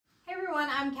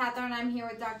everyone, I'm Catherine. I'm here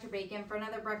with Dr. Bacon for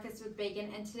another Breakfast with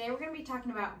Bacon, and today we're going to be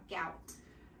talking about gout.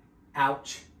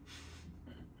 Ouch.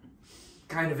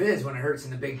 Kind of is when it hurts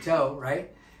in the big toe,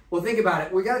 right? Well, think about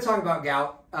it. We got to talk about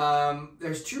gout.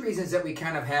 There's two reasons that we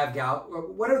kind of have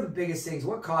gout. What are the biggest things?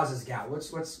 What causes gout?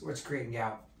 What's creating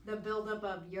gout? The buildup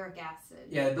of uric acid.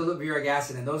 Yeah, the buildup of uric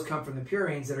acid, and those come from the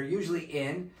purines that are usually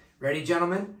in, ready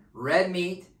gentlemen, red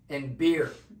meat and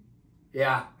beer.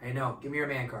 Yeah, I know. Give me your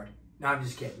man card. No, I'm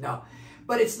just kidding. No.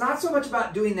 But it's not so much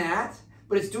about doing that,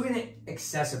 but it's doing it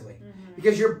excessively.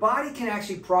 Because your body can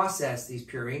actually process these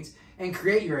purines and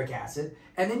create uric acid,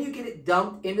 and then you get it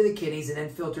dumped into the kidneys and then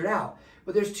filtered out.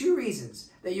 But there's two reasons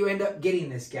that you end up getting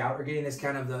this gout or getting this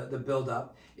kind of the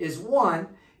buildup. One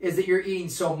is that you're eating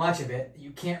so much of it that you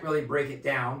can't really break it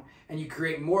down, and you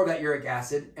create more of that uric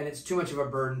acid, and it's too much of a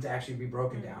burden to actually be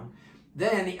broken down.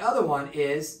 Then the other one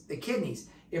is the kidneys.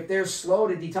 If they're slow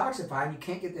to detoxify and you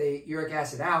can't get the uric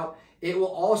acid out, it will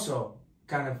also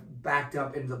kind of backed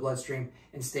up into the bloodstream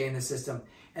and stay in the system.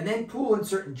 And then pool in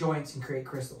certain joints and create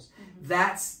crystals.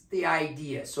 That's the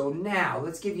idea. So now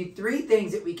let's give you 3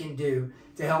 things that we can do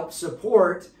to help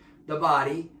support the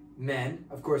body, men.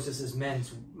 Of course, this is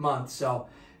men's month, so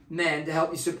men, to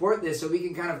help you support this so we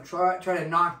can kind of try to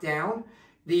knock down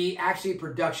the actually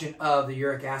production of the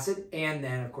uric acid, and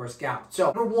then of course gout. So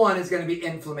number 1 is going to be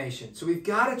inflammation. So we've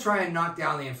got to try and knock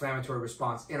down the inflammatory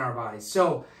response in our bodies.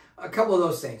 So a couple of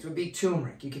those things would be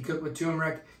turmeric. You can cook with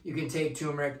turmeric. You can take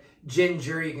turmeric.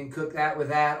 Ginger, you can cook that with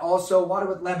that. Also water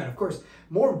with lemon. Of course,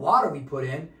 more water we put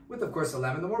in with, of course, the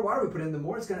lemon, the more water we put in, the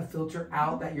more it's going to filter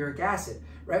out that uric acid,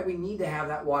 right? We need to have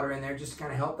that water in there just to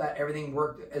kind of help that everything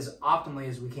work as optimally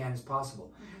as we can as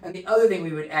possible. And the other thing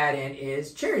we would add in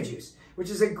is cherry juice, which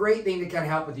is a great thing to kind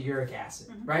of help with the uric acid,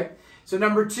 right? So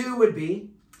number 2 would be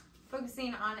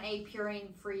focusing on a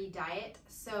purine-free diet.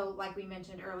 So like we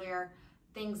mentioned earlier,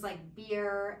 things like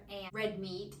beer and red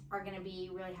meat are going to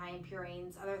be really high in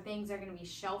purines. Other things are going to be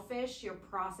shellfish, your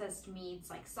processed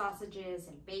meats like sausages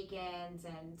and bacons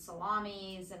and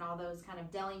salamis and all those kind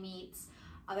of deli meats.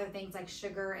 Other things like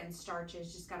sugar and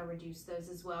starches, just got to reduce those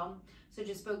as well. So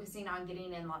just focusing on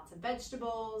getting in lots of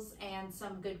vegetables and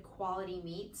some good quality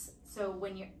meats. So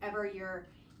whenever you're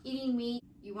eating meat,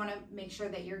 you want to make sure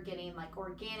that you're getting like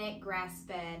organic,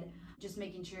 grass-fed, just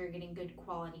making sure you're getting good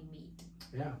quality meat.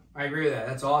 Yeah, I agree with that.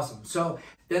 That's awesome. So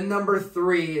then number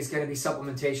 3 is going to be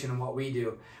supplementation and what we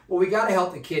do. Well, we got to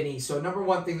help the kidney. So number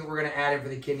 1 thing that we're going to add in for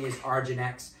the kidney is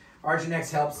Arginex.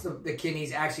 Arginex helps the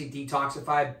kidneys actually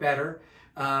detoxify better.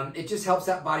 It just helps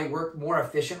that body work more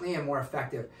efficiently and more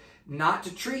effective. Not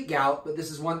to treat gout, but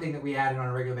this is one thing that we add in on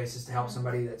a regular basis to help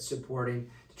somebody that's supporting,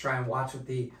 to try and watch with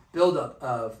the buildup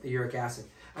of the uric acid.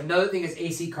 Another thing is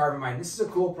AC carbamide. This is a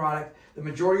cool product. The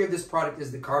majority of this product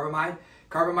is the carbamide.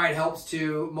 Carbamide helps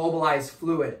to mobilize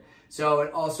fluid. So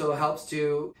it also helps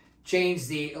to change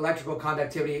the electrical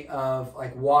conductivity of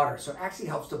like water. So it actually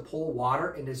helps to pull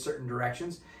water into certain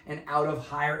directions and out of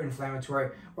higher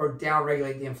inflammatory or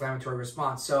down-regulate the inflammatory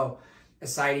response. So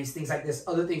ascites, things like this,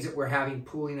 other things that we're having,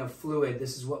 pooling of fluid,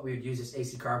 this is what we would use this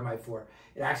AC carbamide for.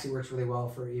 It actually works really well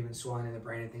for even swelling in the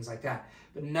brain and things like that.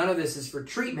 But none of this is for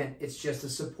treatment. It's just to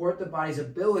support the body's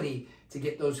ability to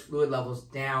get those fluid levels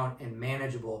down and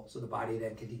manageable so the body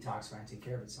then can detoxify and take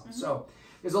care of itself. So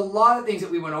there's a lot of things that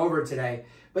we went over today.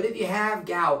 But if you have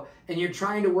gout and you're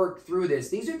trying to work through this,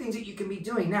 these are things that you can be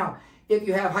doing. Now, if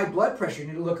you have high blood pressure, you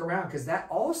need to look around because that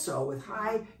also, with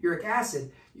high uric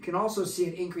acid, you can also see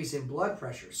an increase in blood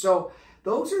pressure. So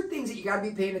those are things that you got to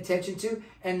be paying attention to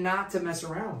and not to mess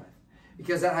around with,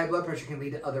 because that high blood pressure can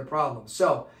lead to other problems.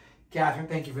 So, Catherine,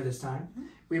 thank you for this time.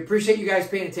 We appreciate you guys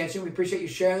paying attention. We appreciate you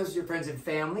sharing this with your friends and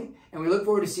family. And we look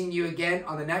forward to seeing you again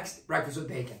on the next Breakfast with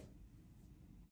Bacon.